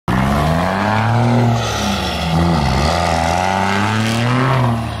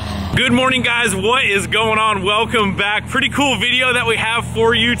morning, guys. What is going on? Welcome back. Pretty cool video that we have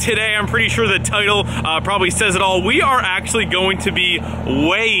for you today. I'm pretty sure the title probably says it all. We are actually going to be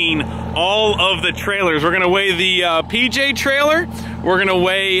weighing all of the trailers. We're going to weigh the PJ trailer, we're going to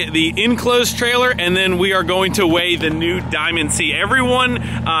weigh the enclosed trailer, and then we are going to weigh the new Diamond C. Everyone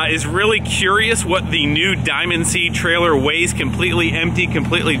is really curious what the new Diamond C trailer weighs, completely empty,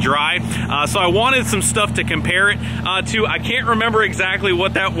 completely dry. So I wanted some stuff to compare it to. I can't remember exactly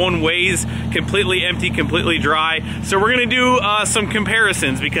what that one weighs, completely empty, completely dry. So we're going to do some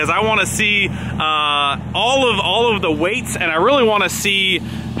comparisons because I want to see all of the weights, and I really want to see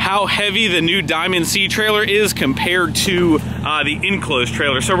how heavy the new Diamond C trailer is compared to the enclosed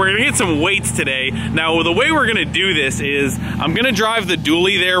trailer. So we're gonna get some weights today. Now, the way we're gonna do this is I'm gonna drive the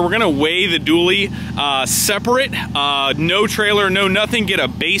dually there. We're gonna weigh the dually separate, no trailer, no nothing, get a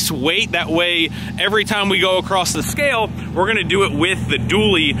base weight. That way, every time we go across the scale, we're gonna do it with the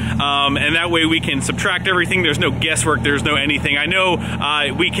dually, and that way we can subtract everything. There's no guesswork, there's no anything. I know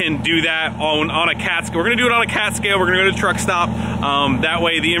we can do that on a CAT scale. We're gonna do it on a CAT scale. We're gonna go to the truck stop. That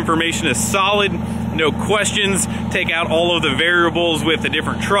way the information is solid, no questions, take out all of the variables with the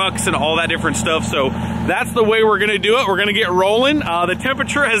different trucks and all that different stuff. So that's the way we're gonna do it. We're gonna get rolling. The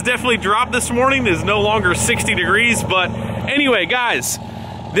temperature has definitely dropped this morning. It is no longer 60 degrees, but anyway, guys,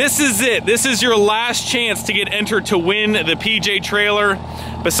 this is it. This is your last chance to get entered to win the PJ trailer.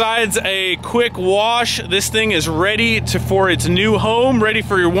 Besides a quick wash, this thing is ready for its new home, ready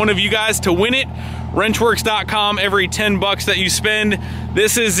for one of you guys to win it. Wrenchworks.com, every 10 bucks that you spend,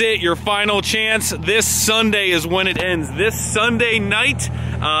 this is it, your final chance. This Sunday is when it ends. This Sunday night,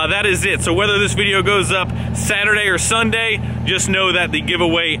 that is it. So whether this video goes up Saturday or Sunday, just know that the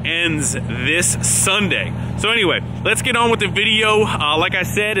giveaway ends this Sunday. So anyway, let's get on with the video. Like I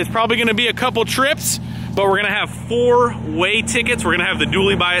said, it's probably gonna be a couple trips, but we're gonna have 4 weigh tickets. We're gonna have the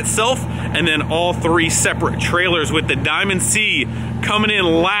dually by itself, and then all 3 separate trailers with the Diamond C coming in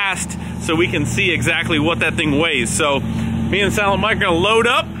last, so we can see exactly what that thing weighs. So me and Silent Mike are gonna load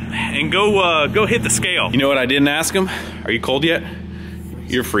up and go hit the scale. You know what I didn't ask him? Are you cold yet?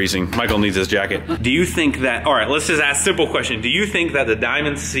 You're freezing. Michael needs his jacket. Do you think that, all right, let's just ask a simple question. Do you think that the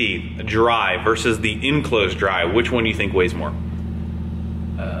Diamond C dry versus the enclosed dry, which one do you think weighs more?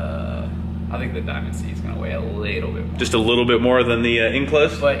 I think the Diamond C is gonna weigh a little bit more. Just a little bit more than the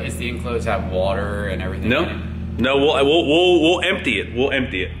enclosed? But is the enclosed have water and everything? No, no. We'll empty it. We'll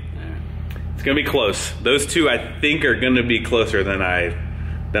empty it. Yeah. It's gonna be close. Those two, I think, are gonna be closer than I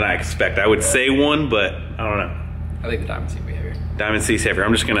expect. I would say one, but I don't know. I think the Diamond C will be heavier. Diamond C's heavier.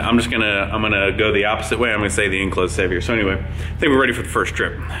 I'm gonna go the opposite way. I'm gonna say the enclosed is heavier. So anyway, I think we're ready for the first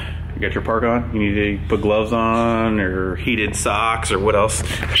trip. You got your park on? You need to put gloves on or heated socks or what else?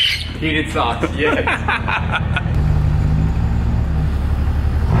 Heated socks, yes.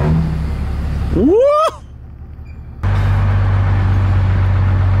 Woo!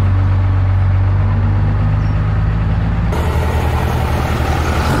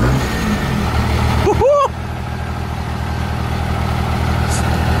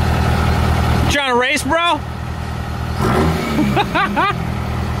 Trying to race, bro?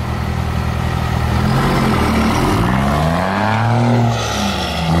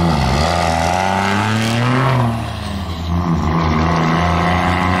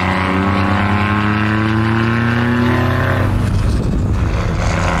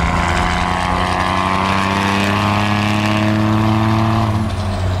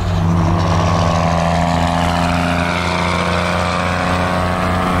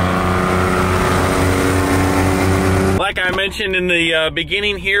 Mentioned in the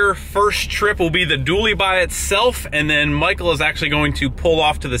beginning here, first trip will be the dually by itself, and then Michael is actually going to pull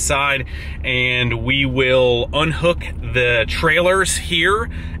off to the side and we will unhook the trailers here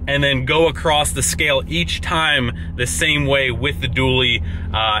and then go across the scale each time the same way with the dually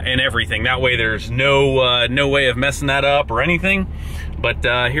and everything. That way there's no way of messing that up or anything. But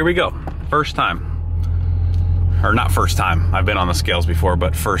here we go, first time. Or not first time, I've been on the scales before,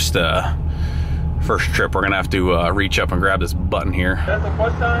 but first trip. We're gonna have to reach up and grab this button here. That's the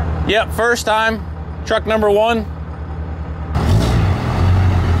first time? Yep, first time. Truck number 1.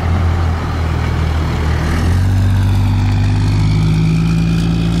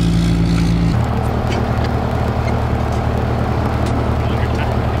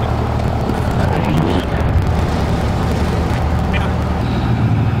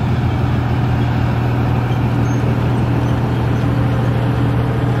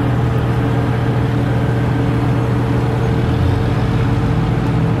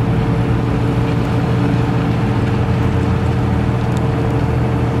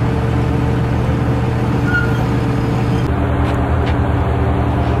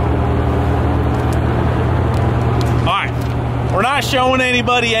 showing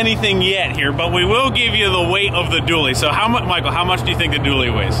anybody anything yet here, but we will give you the weight of the dually. So how much, Michael, how much do you think the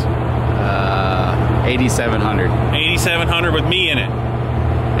dually weighs? 8,700. 8,700 with me in it.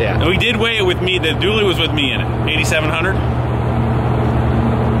 Yeah. We did weigh it with me. The dually was with me in it. 8,700?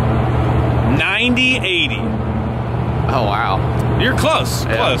 9080. Oh, wow. You're close.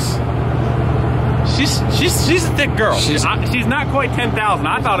 Yeah. Close. She's a thick girl. She's not quite 10,000.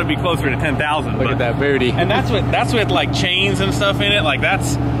 I thought it'd be closer to 10,000. Look at that booty. And that's with like chains and stuff in it. Like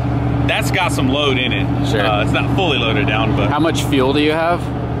that's got some load in it. Sure. It's not fully loaded down, but how much fuel do you have?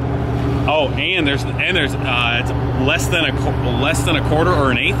 oh, and there's it's less than a quarter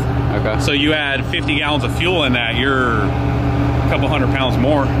or an eighth. Okay. So you add 50 gallons of fuel in that, you're a couple 100 pounds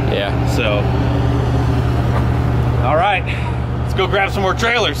more. Yeah. So, all right, let's go grab some more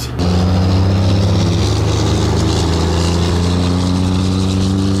trailers.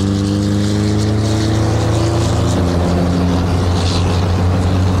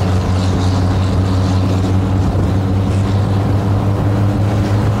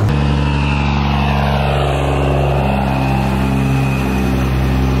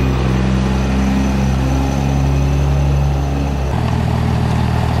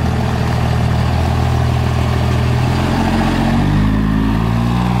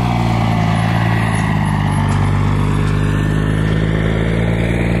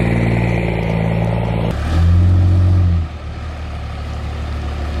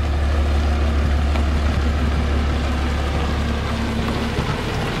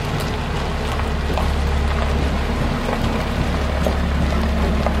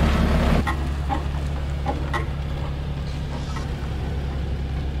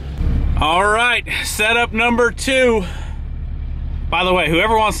 All right, setup number 2. By the way,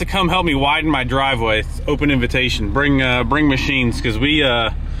 whoever wants to come help me widen my driveway, it's open invitation. Bring machines, because we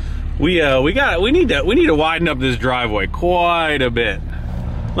need to widen up this driveway quite a bit.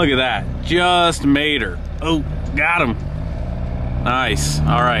 Look at that, just made her. Oh, got him. Nice.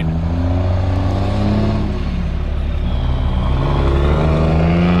 All right.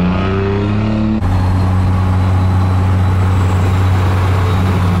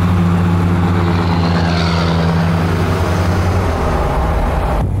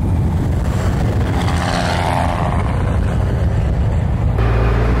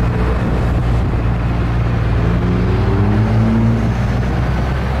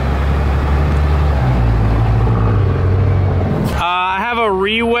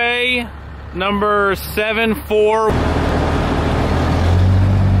 Reweigh number 74.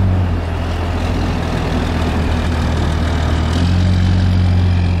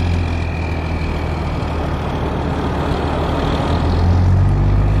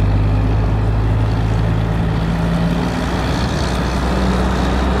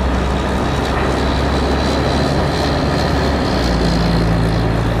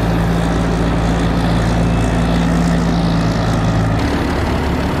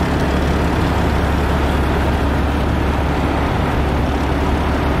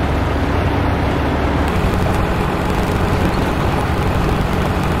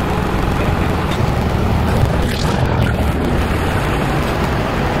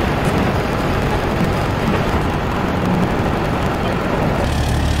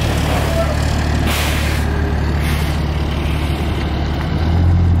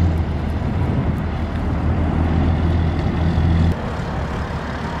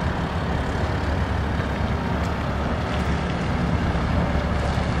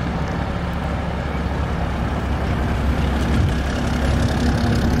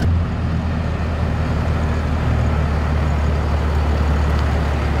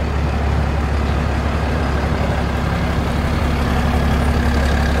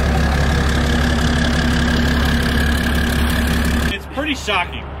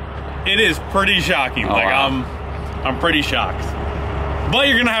 Shocking. It is pretty shocking. Oh, like wow. I'm pretty shocked. But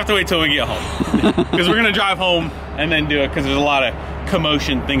you're gonna have to wait till we get home, because we're gonna drive home and then do it, because there's a lot of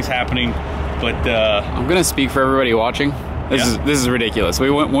commotion, things happening. But I'm gonna speak for everybody watching. This is ridiculous. We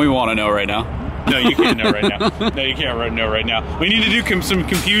want to know right now. No, you can't know right now. No, you can't know right now. We need to do some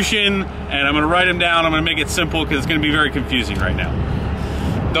confusion, and I'm gonna write them down. I'm gonna make it simple, because it's gonna be very confusing right now.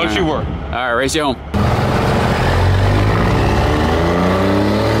 Don't you worry. All right, race you home.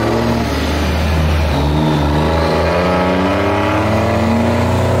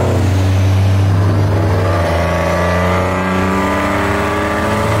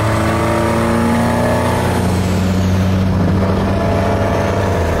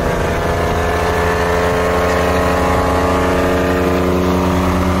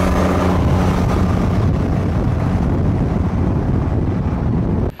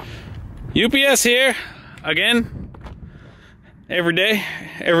 UPS here again,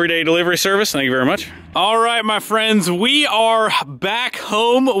 everyday delivery service. Thank you very much. All right, my friends, we are back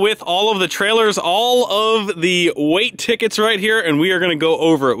home with all of the trailers, all of the weight tickets right here, and we are going to go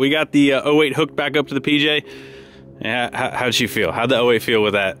over it. We got the 08 hooked back up to the PJ. Yeah, how'd she feel? How'd the 08 feel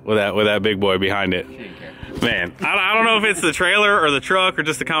with that big boy behind it? Man, I don't know if it's the trailer or the truck or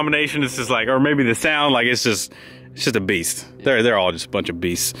just the combination. It's just like, or maybe the sound. Like it's just a beast. They're all just a bunch of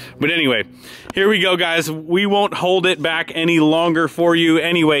beasts. But anyway, here we go, guys. We won't hold it back any longer for you.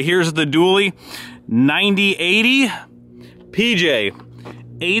 Anyway, here's the dually. 9080 PJ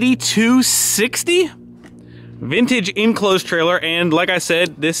 8260 vintage enclosed trailer, and like I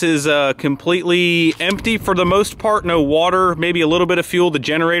said, this is completely empty for the most part. No water, maybe a little bit of fuel, the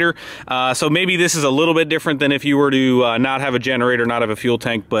generator. So maybe this is a little bit different than if you were to not have a generator, not have a fuel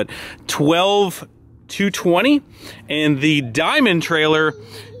tank. But 12,220, and the diamond trailer.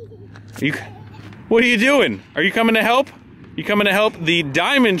 What are you doing? Are you coming to help? You coming to help? The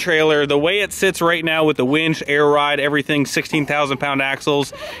diamond trailer, the way it sits right now with the winch, air ride, everything, 16,000 pound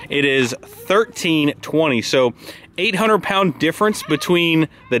axles, it is 1320. So 800 pound difference between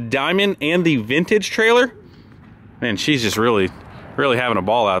the diamond and the vintage trailer. Man, she's just really having a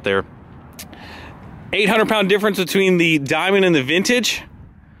ball out there. 800 pound difference between the diamond and the vintage.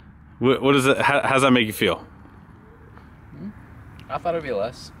 What is it? How does that make you feel? I thought it'd be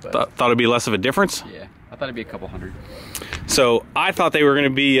less. But Thought it'd be less of a difference? Yeah, I thought it'd be a couple hundred. So I thought they were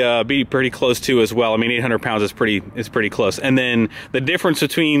going to be pretty close too as well. I mean, 800 pounds is pretty close. And then the difference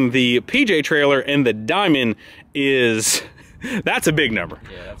between the PJ trailer and the diamond is, that's a big number.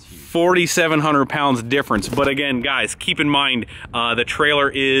 Yeah, that's huge. 4,700 pounds difference. But again, guys, keep in mind the trailer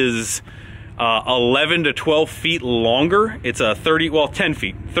is 11 to 12 feet longer. It's a 10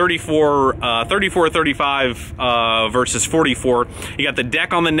 feet, 34, 35 versus 44. You got the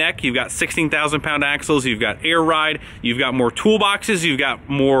deck on the neck. You've got 16,000 pound axles. You've got air ride. You've got more toolboxes. You've got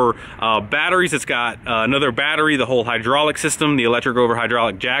more batteries. It's got another battery, the whole hydraulic system, the electric over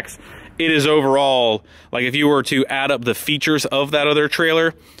hydraulic jacks. It is overall, like if you were to add up the features of that other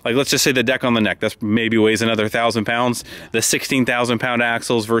trailer, like let's just say the deck on the neck, that's maybe weighs another 1,000 pounds. The 16,000 pound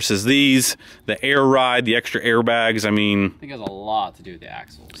axles versus these, the air ride, the extra airbags. I mean, I think it has a lot to do with the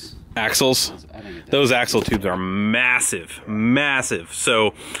axles. Axles? Those axle tubes are massive, massive.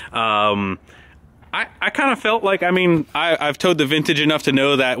 So, I kind of felt like, I mean, I've towed the vintage enough to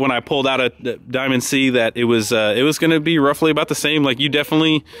know that when I pulled out a Diamond C that it was going to be roughly about the same. Like you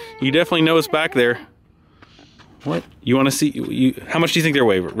definitely know it's back there. What? You want to see, how much do you think they're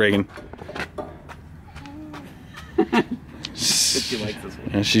weighing, Reagan? She likes this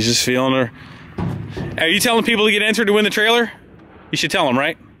one. And she's just feeling her. Are you telling people to get entered to win the trailer? You should tell them,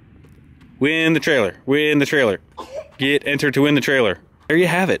 right? Win the trailer. Win the trailer. Get entered to win the trailer. There you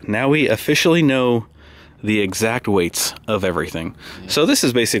have it. Now we officially know the exact weights of everything. Yeah. So this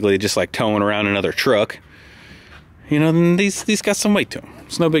is basically just like towing around another truck. You know, these got some weight to them.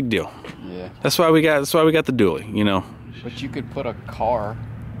 It's no big deal. Yeah. That's why we got the dually, you know. But you could put a car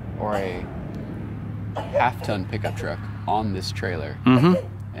or a half-ton pickup truck on this trailer,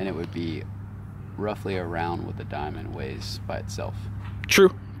 and it would be roughly around what the diamond weighs by itself.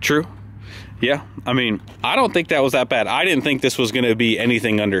 True. Yeah, I mean, I don't think that was that bad. I didn't think this was going to be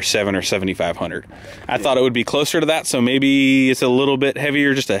anything under 7 or 7,500. I thought it would be closer to that, so maybe it's a little bit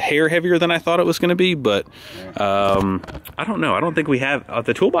heavier, just a hair heavier than I thought it was going to be, but I don't know. I don't think we have,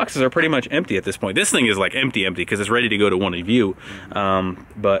 the toolboxes are pretty much empty at this point. This thing is like empty because it's ready to go to one of you,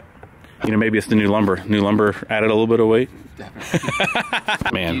 but you know, maybe it's the new lumber. New lumber added a little bit of weight.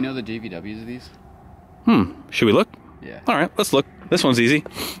 Definitely. Man. Do you know the GVWs of these? Should we look? Yeah. All right, let's look. This one's easy.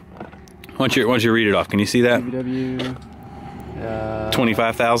 Once you read it off, can you see that? GVW.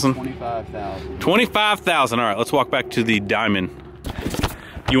 25,000. 25,000. 25,000. All right, let's walk back to the diamond.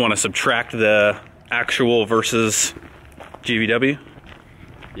 You want to subtract the actual versus GVW?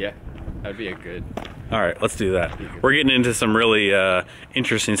 Yeah, that'd be a good. All right, let's do that. We're getting into some really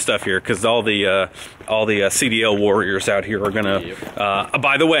interesting stuff here because all the CDL warriors out here are gonna. Yep.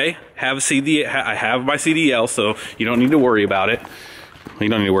 By the way, I have my CDL, so you don't need to worry about it. You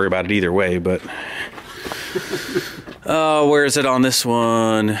don't need to worry about it either way, but where is it on this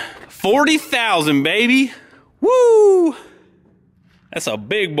one? 40,000, baby. Woo! That's a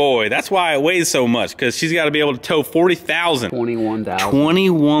big boy. That's why it weighs so much, because she's got to be able to tow 40,000. 21,000.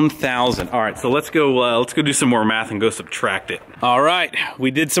 21,000. All right, so let's go do some more math and go subtract it. All right, we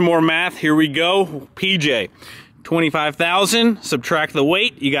did some more math. Here we go. PJ, 25,000, subtract the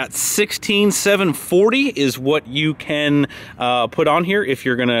weight, you got 16,740 is what you can put on here if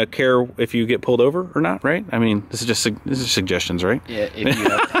you're gonna care if you get pulled over or not, right? I mean, this is suggestions, right? Yeah, if you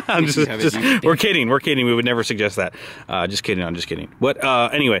have, we're kidding, we would never suggest that. Just kidding, I'm just kidding. But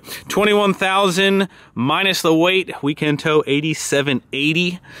anyway, 21,000 minus the weight, we can tow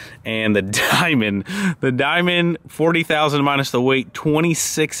 8,780, and the diamond 40,000 minus the weight,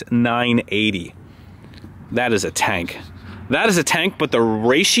 26,980. That is a tank. That is a tank, but the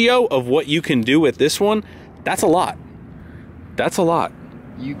ratio of what you can do with this one, that's a lot. That's a lot.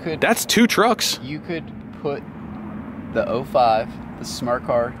 That's 2 trucks. You could put the 05, the Smart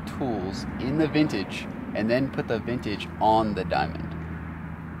Car tools in the vintage, and then put the vintage on the diamond.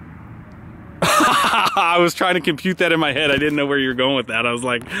 I was trying to compute that in my head. I didn't know where you were going with that. I was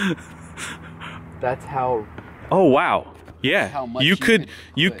like, that's how. Oh wow. Yeah, you can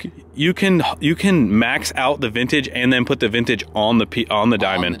max out the vintage and then put the vintage on the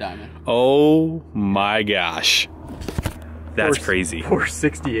diamond. Oh my gosh, that's crazy.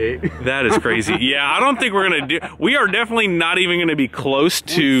 468. That is crazy. Yeah, I don't think we're gonna do. We are definitely not even gonna be close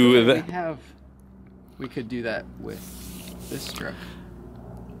to the. We could do that with this truck.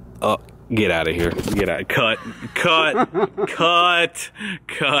 Get out of here. Get out. Cut.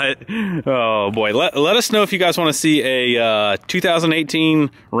 Oh boy. Let us know if you guys want to see a 2018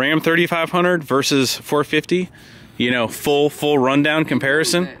 Ram 3500 versus 450. You know, full rundown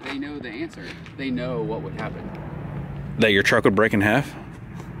comparison. They know the answer. They know what would happen. That your truck would break in half?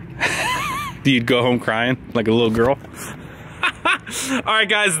 You'd go home crying like a little girl? All right,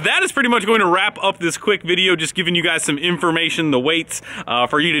 guys, that is pretty much going to wrap up this quick video, just giving you guys some information, the weights,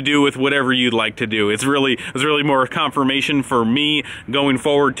 for you to do with whatever you'd like to do. It's really more confirmation for me going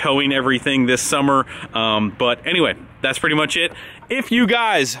forward, towing everything this summer. But anyway, that's pretty much it. If you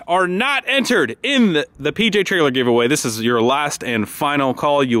guys are not entered in the PJ Trailer giveaway, this is your last and final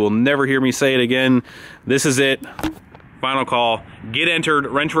call. You will never hear me say it again. This is it. Final call. Get entered.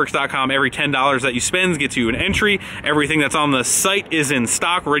 Wrenchworks.com. Every $10 that you spend gets you an entry. Everything that's on the site is in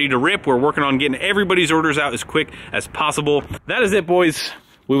stock, ready to rip. We're working on getting everybody's orders out as quick as possible. That is it, boys.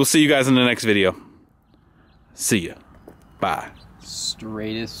 We will see you guys in the next video. See ya. Bye.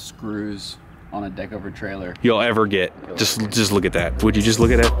 Straightest screws on a deck over trailer you'll ever get. Just look at that. Would you just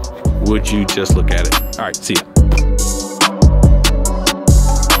look at it? Would you just look at it? All right, see ya.